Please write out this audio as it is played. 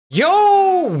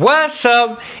Yo, what's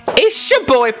up? It's your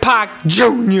boy Pac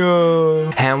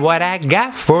Jr. And what I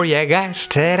got for you guys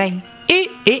today,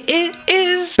 it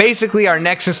is basically our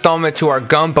next installment to our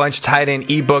Gun Bunch tight end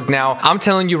ebook. Now, I'm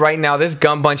telling you right now, this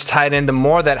Gun Bunch tight end, the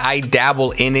more that I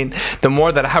dabble in it, the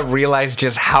more that I realize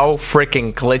just how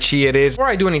freaking glitchy it is. Before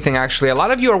I do anything, actually, a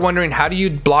lot of you are wondering, how do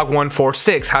you block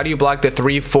 1-4-6? How do you block the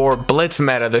 3-4 blitz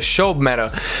meta, the show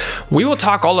meta? We will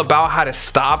talk all about how to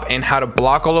stop and how to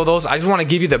block all of those. I just want to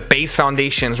give you the base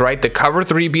foundations, right? The cover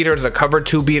 3 beaters, the cover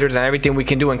 2 beaters, and everything we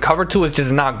can do. And cover 2 is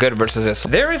just not good versus this.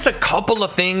 There is a couple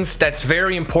of things that's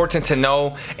very important to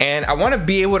know, and I want to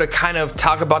be able to kind of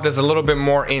talk about this a little bit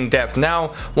more in depth. Now,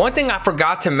 one thing I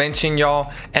forgot to mention,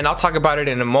 y'all, and I'll talk about it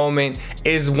in a moment,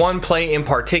 is one play in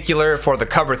particular for the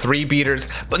cover 3 beaters.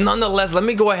 But nonetheless, let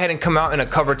me go ahead and come out in a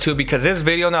cover 2, because this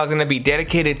video now is going to be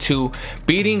dedicated to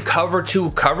beating cover 2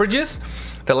 coverages.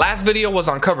 The last video was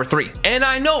on cover 3, and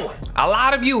I know a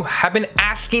lot of you have been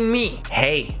asking me,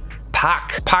 hey,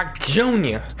 Pac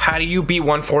Jr., how do you beat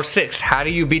 1-4-6? How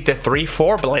do you beat the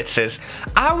 3-4 blitzes?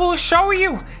 I will show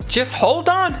you. Just hold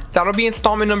on. That'll be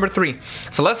installment number 3.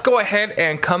 So let's go ahead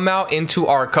and come out into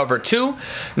our cover 2.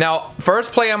 Now,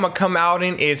 first play I'm gonna come out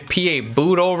in is PA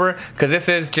boot over, because this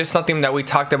is just something that we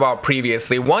talked about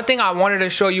previously. One thing I wanted to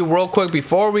show you real quick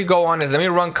before we go on is, let me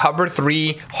run cover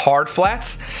 3 hard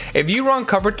flats. If you run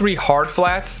cover 3 hard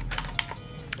flats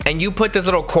and you put this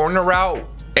little corner route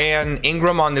and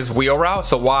Ingram on this wheel route,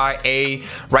 so YA,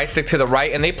 right stick to the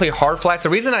right, and they play hard flats. The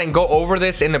reason I didn't go over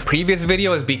this in the previous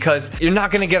video is because you're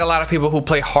not going to get a lot of people who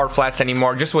play hard flats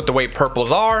anymore. Just with the way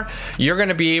purples are, you're going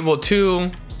to be able to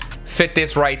fit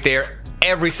this right there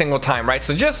every single time, right?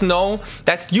 So just know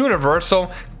that's universal.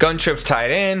 Gun trips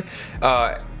tight end,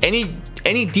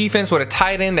 any defense with a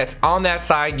tight end that's on that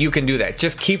side, you can do that.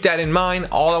 Just keep that in mind.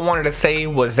 All I wanted to say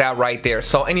was that right there.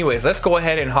 So anyways, let's go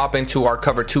ahead and hop into our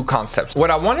cover 2 concepts. What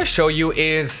I want to show you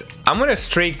is, I'm going to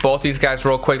streak both these guys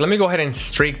real quick. Let me go ahead and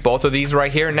streak both of these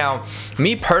right here. Now,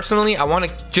 me personally, I want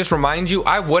to just remind you,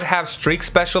 I would have streak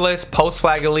specialist, post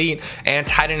flag elite, and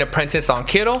tight end apprentice on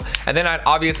Kittle, and then I'd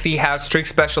obviously have streak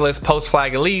specialist, post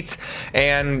flag elite,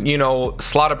 and, you know,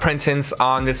 slot apprentice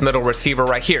on this middle receiver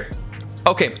right here.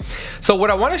 Okay, so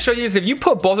what I want to show you is, if you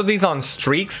put both of these on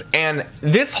streaks, and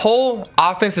this whole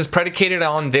offense is predicated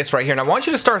on this right here, and I want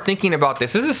you to start thinking about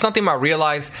this. This is something I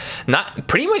realized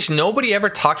pretty much nobody ever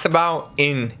talks about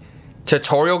in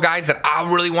tutorial guides that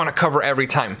I really want to cover every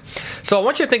time. So I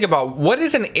want you to think about, what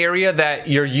is an area that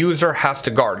your user has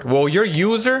to guard? Well, your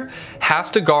user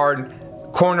has to guard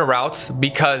corner routes,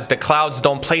 because the clouds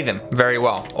don't play them very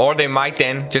well, or they might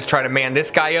then just try to man this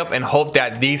guy up and hope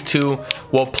that these two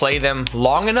will play them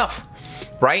long enough,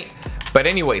 right? But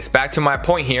anyways, back to my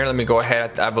point here. Let me go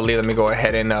ahead, let me go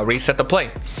ahead and reset the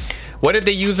play. What if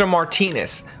they use a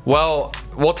Martinez? Well,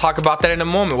 we'll talk about that in a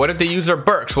moment. What if they use their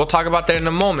Burks? We'll talk about that in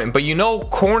a moment. But you know,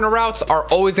 corner routes are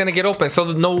always going to get open.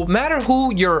 So no matter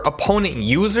who your opponent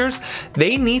uses,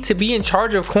 they need to be in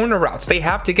charge of corner routes. They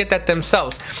have to get that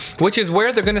themselves, which is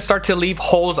where they're going to start to leave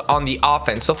holes on the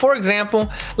offense. So for example,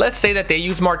 let's say that they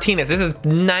use Martinez. This is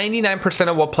 99%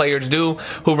 of what players do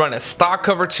who run a stock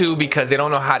cover 2 because they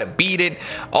don't know how to beat it.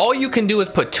 All you can do is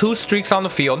put 2 streaks on the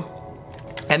field,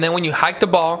 and then when you hike the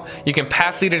ball, you can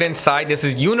pass lead it inside. This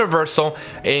is universal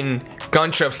in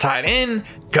gun trips tight end,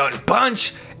 gun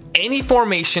bunch, any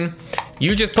formation.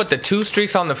 You just put the 2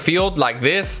 streaks on the field like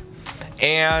this,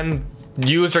 and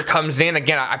user comes in.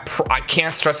 Again, I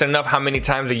can't stress enough how many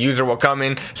times a user will come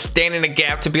in, stand in a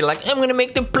gap to be like, I'm gonna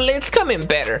make the blitz come in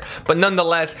better. But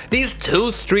nonetheless, these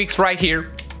 2 streaks right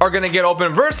here are gonna get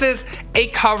open versus a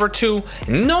cover 2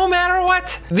 no matter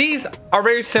what. These are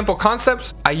very simple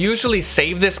concepts. I usually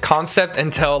save this concept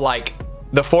until like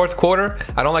the 4th quarter.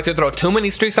 I don't like to throw too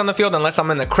many streaks on the field unless I'm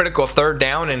in the critical 3rd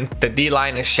down and the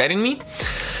D-line is shedding me.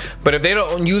 But if they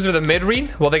don't use the mid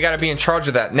read, well, they got to be in charge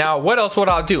of that. Now, what else would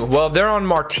I do? Well, if they're on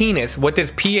Martinez with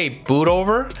this PA boot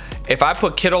over, if I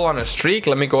put Kittle on a streak,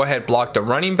 let me go ahead and block the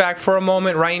running back for a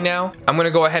moment right now. I'm going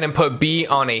to go ahead and put B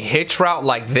on a hitch route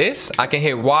like this. I can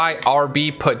hit Y,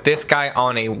 RB, put this guy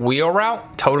on a wheel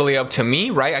route. Totally up to me,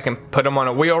 right? I can put him on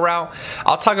a wheel route.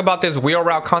 I'll talk about this wheel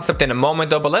route concept in a moment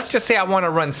though, but let's just say I want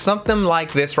to run something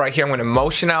like this right here. I'm going to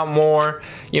motion out more,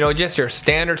 you know, just your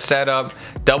standard setup,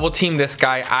 double team this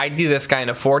guy, ID this guy in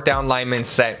a 4th down lineman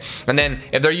set. And then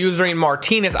if they're using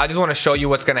Martinez, I just want to show you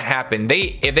what's going to happen.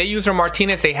 If they use their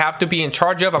Martinez, they have to be in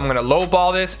charge of, I'm going to low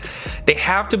ball this. They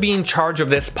have to be in charge of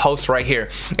this post right here.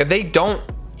 If they don't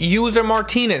use their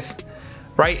Martinez,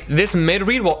 right, this mid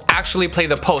read will actually play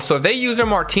the post. So if they use their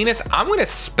Martinez, I'm going to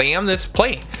spam this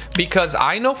play, because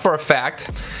I know for a fact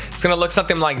it's going to look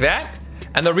something like that.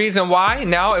 And the reason why,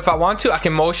 now if I want to, I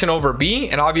can motion over B,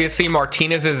 and obviously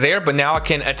Martinez is there, but now I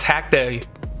can attack the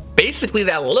basically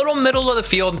that little middle of the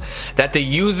field that the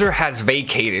user has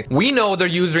vacated. We know they're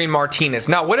using Martinez.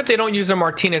 Now, what if they don't use a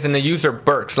Martinez and they use their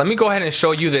EBOOKS? Let me go ahead and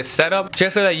show you this setup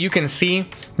just so that you can see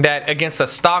that against a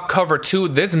stock cover 2,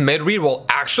 this mid read will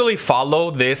actually follow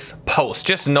this post.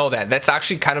 Just know that. That's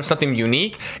actually kind of something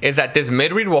unique, is that this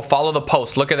mid read will follow the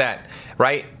post. Look at that,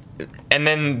 right? And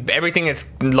then everything is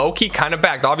low-key kind of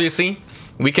backed. Obviously,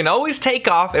 we can always take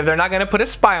off if they're not going to put a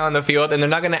spy on the field and they're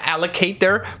not going to allocate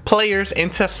their players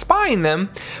into spying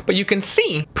them. But you can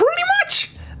see pretty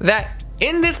much that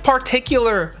in this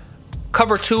particular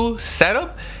cover 2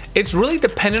 setup, it's really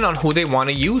dependent on who they want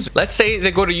to use. Let's say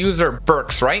they go to user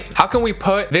EBOOKS, right? How can we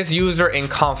put this user in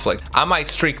conflict? I might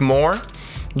streak more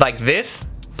like this.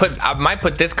 I might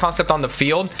put this concept on the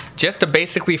field just to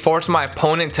basically force my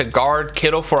opponent to guard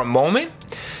Kittle for a moment.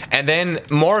 And then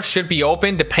more should be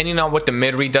open depending on what the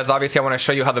mid read does. Obviously, I want to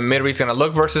show you how the mid read is going to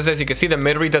look versus this. You can see the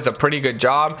mid read does a pretty good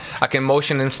job. I can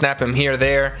motion him, snap him here,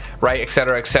 there, right,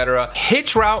 etc., etc.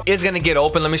 Hitch route is going to get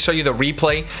open. Let me show you the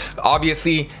replay.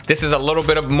 Obviously, this is a little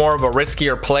bit more of a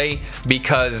riskier play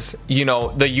because, you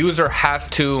know, the user has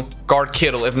to guard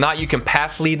Kittle. If not, you can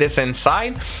pass lead this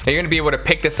inside. You're going to be able to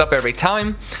pick this up every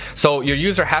time. So your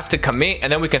user has to commit,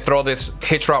 and then we can throw this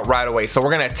hitch route right away. So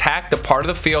we're going to attack the part of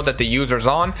the field that the user's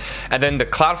on, and then the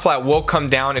cloud flat will come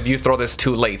down if you throw this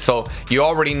too late. So you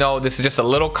already know this is just a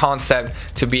little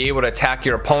concept to be able to attack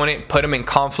your opponent, put them in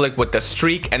conflict with the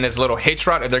streak and this little hitch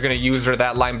route if they're going to use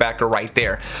that linebacker right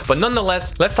there. But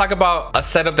nonetheless, let's talk about a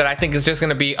setup that I think is just going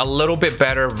to be a little bit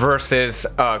better versus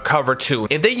cover 2.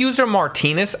 If they use their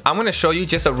Martinez, I'm going to show you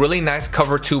just a really nice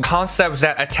cover 2 concepts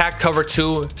that attack cover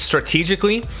 2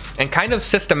 strategically and kind of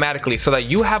systematically, so that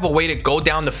you have a way to go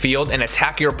down the field and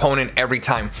attack your opponent every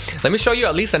time. Let me show you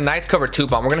at least a nice cover 2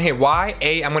 bomb. We're gonna hit Y,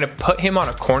 A, I'm gonna put him on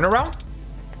a corner route.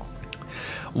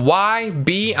 Y,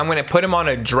 B, I'm gonna put him on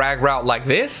a drag route like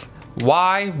this.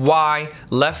 Y, Y,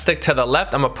 left stick to the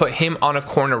left, I'm gonna put him on a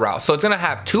corner route. So it's gonna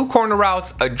have 2 corner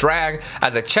routes, a drag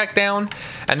as a check down,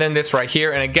 and then this right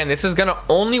here. And again, this is gonna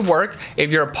only work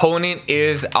if your opponent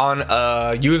is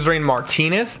on using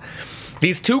Martinez.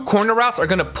 These 2 corner routes are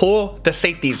going to pull the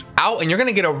safeties out, and you're going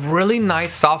to get a really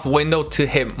nice soft window to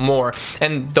hit more.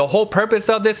 And the whole purpose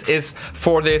of this is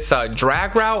for this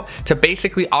drag route to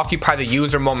basically occupy the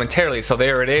user momentarily. So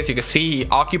there it is. You can see he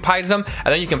occupies them, and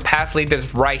then you can pass lead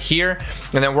this right here,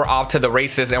 and then we're off to the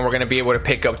races, and we're going to be able to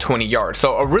pick up 20 yards.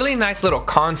 So a really nice little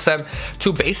concept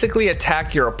to basically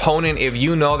attack your opponent if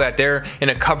you know that they're in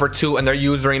a cover 2 and they're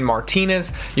using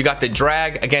Martinez. You got the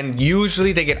drag. Again,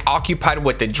 usually they get occupied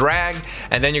with the drag,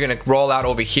 and then you're going to roll out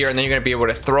over here, and then you're going to be able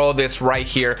to throw this right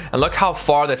here. And look how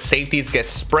far the safeties get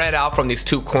spread out from these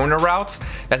 2 corner routes.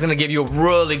 That's going to give you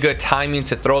really good timing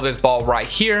to throw this ball right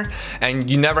here, and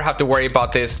you never have to worry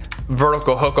about this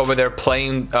vertical hook over there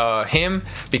playing him,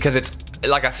 because it's,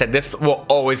 like I said, this will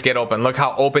always get open. Look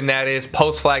how open that is.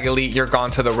 Post flag elite, you're gone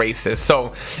to the races.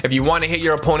 So if you want to hit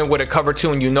your opponent with a cover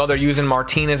 2 and you know they're using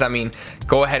Martinez, I mean,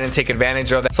 go ahead and take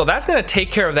advantage of that. So that's going to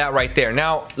take care of that right there.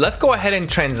 Now let's go ahead and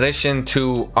transition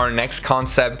to our next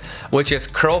concept, which is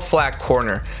curl flat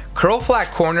corner. Curl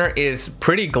flat corner is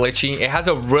pretty glitchy. It has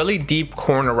a really deep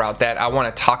corner route that I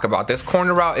want to talk about. This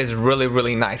corner route is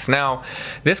really nice. Now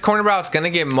this corner route is going to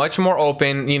get much more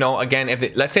open, you know, again,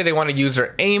 if let's say they want to use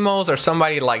their Amos or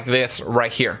somebody like this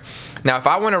right here. Now if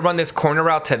I want to run this corner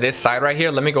route to this side right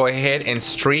here, let me go ahead and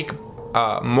streak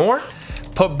more,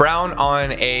 put Brown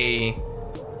on a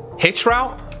hitch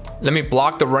route. Let me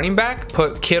block the running back,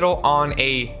 put Kittle on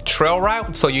a trail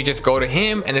route. So you just go to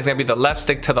him, and it's gonna be the left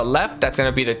stick to the left. That's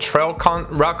gonna be the trail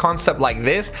route concept like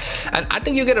this. And I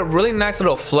think you get a really nice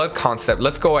little flood concept.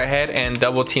 Let's go ahead and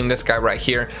double team this guy right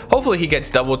here. Hopefully he gets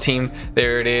double teamed.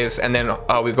 There it is. And then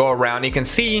we go around. You can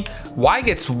see Y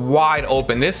gets wide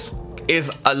open. This is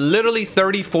a literally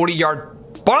 30-40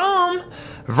 yard bomb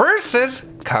versus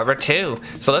cover 2.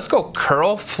 So let's go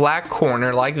curl flat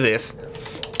corner like this.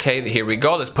 Okay, here we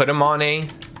go. Let's put him on a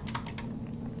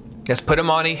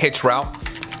hitch route.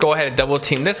 Let's go ahead and double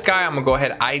team this guy. I'm gonna go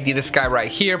ahead and ID this guy right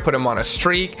here, put him on a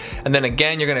streak, and then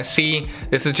again you're gonna see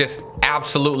this is just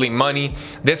absolutely money.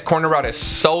 This corner route is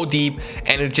so deep,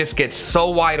 and it just gets so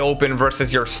wide open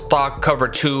versus your stock cover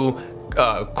 2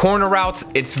 corner routes.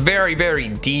 It's very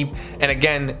deep, and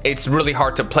again, it's really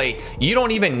hard to play. You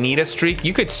don't even need a streak.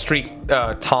 You could streak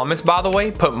Thomas, by the way,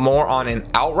 put more on an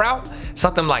out route,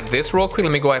 something like this real quick.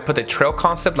 Let me go ahead and put the trail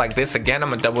concept like this again. I'm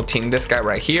gonna double team this guy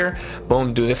right here,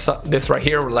 boom, do this right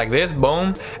here like this,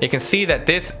 boom. You can see that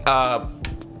this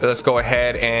let's go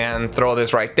ahead and throw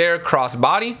this right there, cross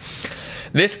body.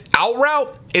 This out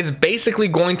route is basically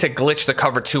going to glitch the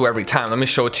cover 2 every time. Let me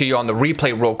show it to you on the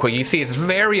replay real quick. You see it's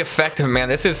very effective, man.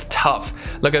 This is tough.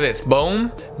 Look at this.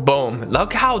 Boom, boom.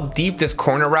 Look how deep this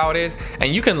corner route is.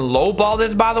 And you can low ball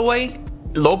this, by the way.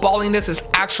 Low balling this is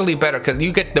actually better because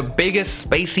you get the biggest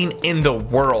spacing in the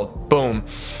world. Boom.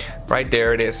 Right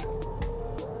there it is.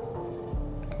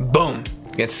 Boom.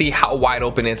 You can see how wide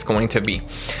open it's going to be.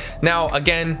 Now,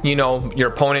 again, you know, your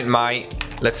opponent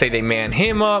might, let's say they man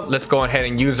him up. Let's go ahead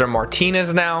and use their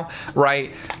Martinez now,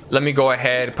 right? Let me go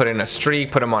ahead, put in a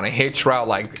streak, put him on a hitch route.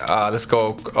 Like, let's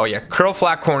go, oh yeah, curl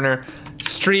flat corner,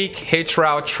 streak, hitch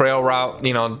route, trail route.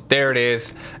 You know, there it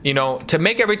is. You know, to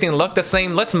make everything look the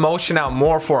same, let's motion out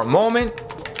more for a moment.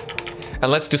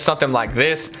 And let's do something like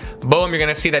this. Boom, you're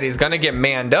gonna see that he's gonna get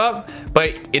manned up,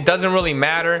 but it doesn't really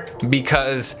matter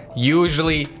because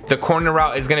usually the corner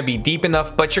route is gonna be deep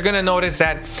enough. But you're gonna notice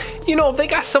that, you know, if they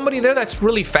got somebody there that's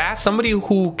really fast, somebody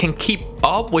who can keep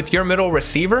up with your middle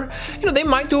receiver, you know, they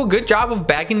might do a good job of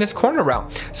bagging this corner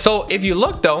route. So if you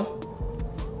look though,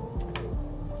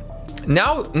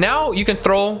 now you can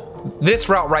throw this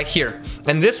route right here,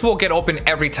 and this will get open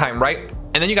every time, right?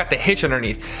 And then you got the hitch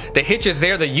underneath. The hitch is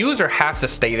there. The user has to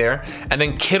stay there. And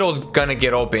then Kittle's gonna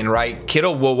get open, right?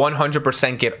 Kittle will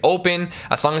 100% get open.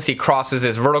 As long as he crosses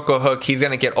his vertical hook, he's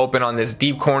gonna get open on this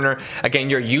deep corner. Again,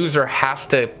 your user has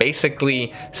to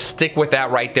basically stick with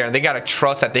that right there. And they gotta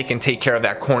trust that they can take care of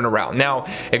that corner route. Now,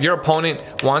 if your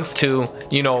opponent wants to,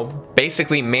 you know,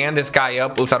 basically man this guy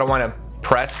up. Oops, I don't wanna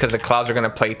press because the clouds are going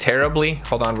to play terribly.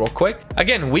 Hold on real quick.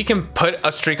 Again, we can put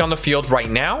a streak on the field right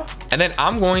now, and then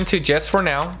I'm going to just for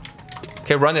now,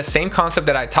 okay, run the same concept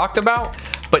that I talked about.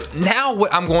 But now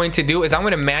what I'm going to do is I'm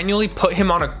going to manually put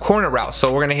him on a corner route.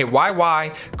 So we're going to hit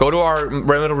YY, go to our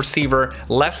middle receiver,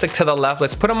 left stick to the left.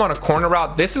 Let's put him on a corner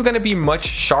route. This is going to be much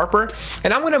sharper,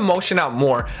 and I'm going to motion out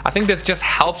more. I think this just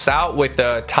helps out with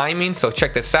the timing. So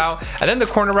check this out. And then the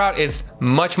corner route is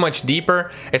much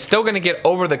deeper. It's still going to get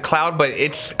over the cloud, but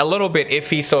it's a little bit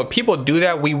iffy. So if people do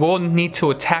that, we will need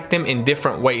to attack them in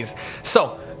different ways.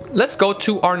 So let's go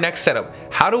to our next setup.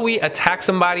 How do we attack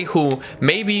somebody who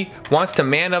maybe wants to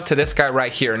man up to this guy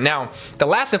right here? Now, the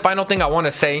last and final thing I want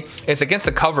to say is against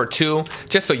the cover 2,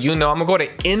 just so you know, I'm gonna go to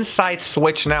inside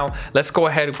switch now. Let's go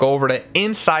ahead and go over to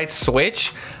inside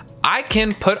switch. I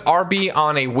can put RB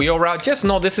on a wheel route. Just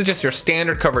know this is just your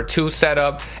standard cover 2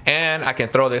 setup, and I can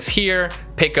throw this here,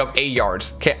 pick up 8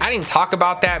 yards. Okay, I didn't talk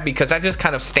about that because that's just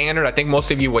kind of standard. I think most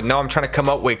of you would know I'm trying to come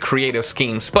up with creative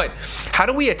schemes. But how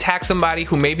do we attack somebody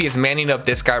who maybe is manning up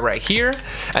this guy right here,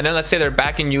 and then let's say they're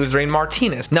backing using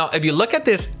Martinez? Now, if you look at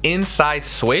this inside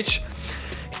switch,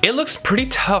 it looks pretty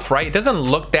tough, right? It doesn't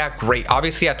look that great.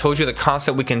 Obviously, I told you the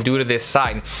concept we can do to this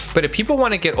side. But if people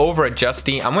want to get over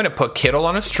adjusting, I'm going to put Kittle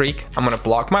on a streak. I'm going to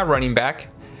block my running back.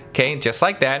 Okay, just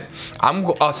like that.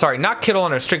 Sorry, not Kittle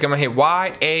on a streak. I'm going to hit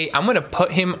YA. I'm going to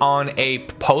put him on a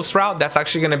post route. That's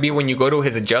actually going to be when you go to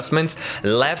his adjustments,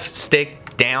 left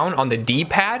stick down on the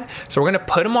D-pad. So we're going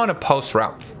to put him on a post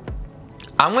route.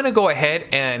 I'm going to go ahead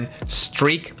and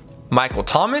streak Michael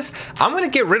Thomas. I'm going to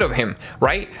get rid of him,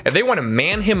 right? If they want to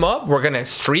man him up, we're going to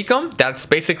streak him. That's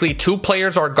basically 2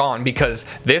 players are gone because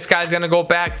this guy's going to go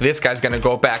back, this guy's going to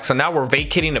go back. So now we're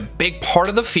vacating a big part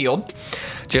of the field,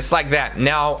 just like that.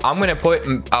 Now I'm going to put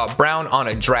Brown on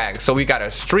a drag. So we got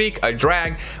a streak, a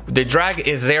drag. The drag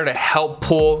is there to help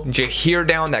pull Jahir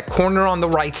down that corner on the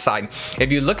right side.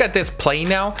 If you look at this play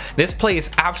now, this play is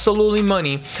absolutely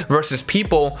money versus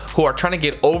people who are trying to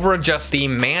get over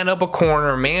adjusting, man up a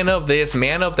corner, man up this,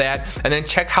 man up that, and then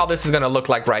check how this is going to look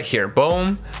like right here.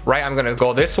 Boom, right? I'm going to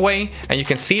go this way, and you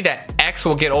can see that X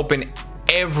will get open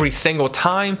every single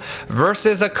time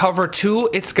versus a cover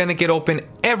 2. It's going to get open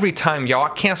every time, y'all. I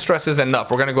can't stress this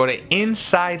enough. We're going to go to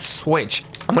inside switch.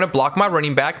 I'm going to block my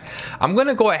running back. I'm going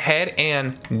to go ahead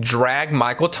and drag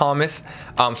Michael Thomas.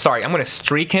 Sorry, I'm going to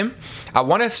streak him. I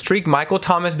want to streak Michael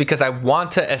Thomas because I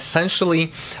want to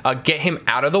essentially get him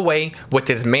out of the way with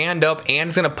his manned up, and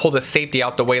it's going to pull the safety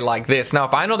out the way like this. Now,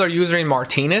 if I know they're using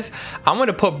Martinez, I'm going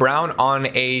to put Brown on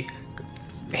a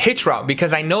hitch route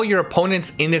because I know your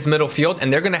opponent's in this middle field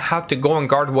and they're going to have to go and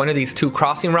guard one of these 2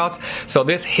 crossing routes. So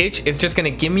this hitch is just going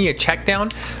to give me a check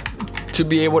down to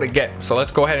be able to get. So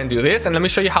let's go ahead and do this, and let me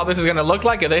show you how this is going to look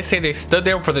like if they say they stood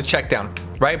there for the check down,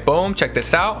 right? Boom, check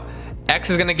this out. X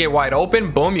is going to get wide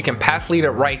open. Boom, you can pass lead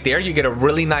it right there. You get a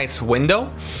really nice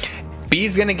window. B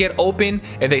is going to get open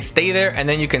if they stay there, and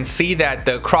then you can see that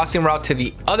the crossing route to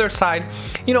the other side,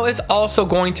 you know, is also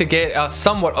going to get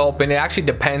somewhat open. It actually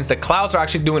depends. The clouds are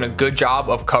actually doing a good job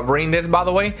of covering this, by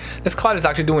the way. This cloud is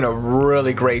actually doing a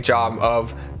really great job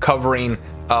of covering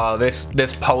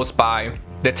this post by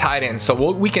the tight end. So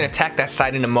we can attack that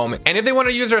side in a moment. And if they want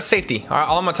to use their safety, all right,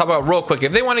 all I'm gonna talk about real quick,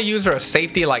 if they want to use their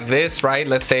safety like this, right,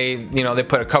 let's say, you know, they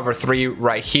put a cover 3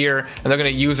 right here and they're gonna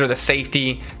use her the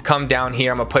safety, come down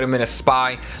here, I'm gonna put him in a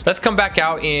spy. Let's come back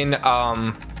out in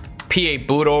PA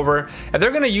boot over. If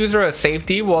they're gonna use her as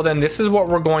safety, well then this is what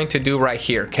we're going to do right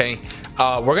here, okay?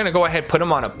 We're gonna go ahead, put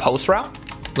him on a post route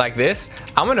like this.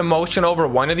 I'm gonna motion over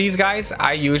one of these guys.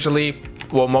 I usually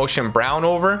will motion Brown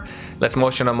over. Let's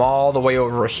motion him all the way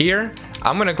over here.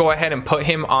 I'm gonna go ahead and put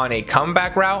him on a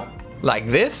comeback route like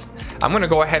this. I'm gonna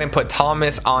go ahead and put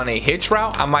Thomas on a hitch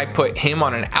route. I might put him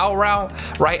on an out route,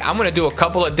 right? I'm gonna do a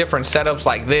couple of different setups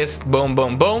like this, boom,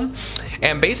 boom, boom.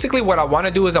 And basically what I want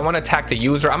to do is I want to attack the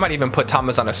user. I might even put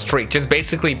Thomas on a streak, just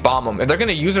basically bomb him. If they're going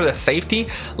to use her the safety,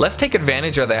 let's take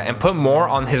advantage of that and put more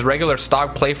on his regular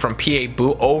stock play from PA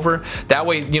boot over. That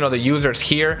way, you know, the user's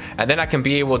here, and then I can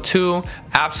be able to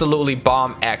absolutely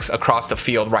bomb X across the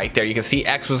field right there. You can see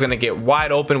X was going to get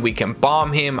wide open. We can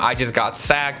bomb him. I just got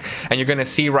sacked, and you're going to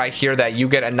see right here that you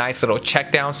get a nice little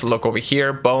check down. So look over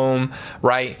here, boom,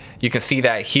 right? You can see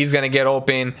that he's going to get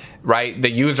open, right? The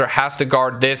user has to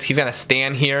guard this. He's going to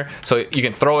stand here, so you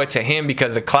can throw it to him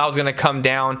because the cloud's going to come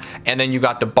down, and then you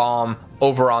got the bomb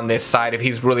over on this side. If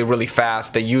he's really, really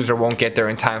fast, the user won't get there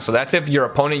in time. So that's if your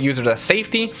opponent uses a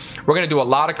safety. We're going to do a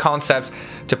lot of concepts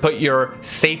to put your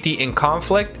safety in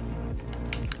conflict.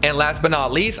 And last but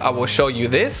not least, I will show you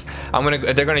this.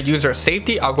 They're gonna use their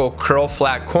safety. I'll go curl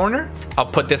flat corner. I'll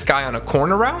put this guy on a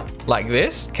corner route like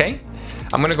this, okay?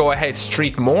 I'm gonna go ahead,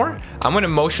 streak more. I'm gonna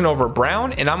motion over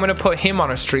Brown, and I'm gonna put him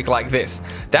on a streak like this.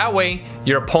 That way,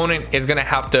 your opponent is gonna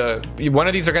have to, one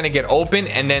of these are gonna get open,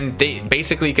 and then they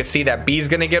basically, you can see that B is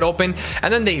gonna get open,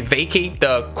 and then they vacate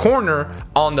the corner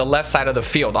on the left side of the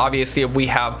field. Obviously, if we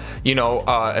have, you know,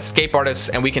 escape artists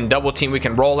and we can double team, we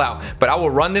can roll out. But I will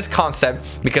run this concept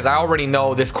because I already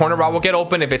know this corner route will get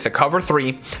open if it's a cover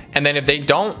 3, and then if they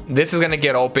don't, this is gonna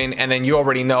get open, and then you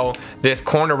already know this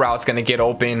corner route is gonna get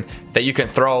open that you can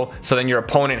throw. So then your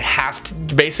opponent has to,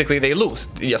 basically they lose.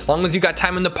 As long as you got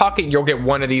time in the pocket, you'll get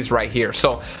one of these right here.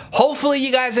 So hopefully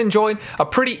you guys enjoyed a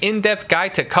pretty in-depth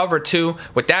guide to cover 2.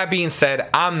 With that being said,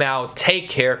 I'm out. Take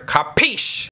care. Capiche?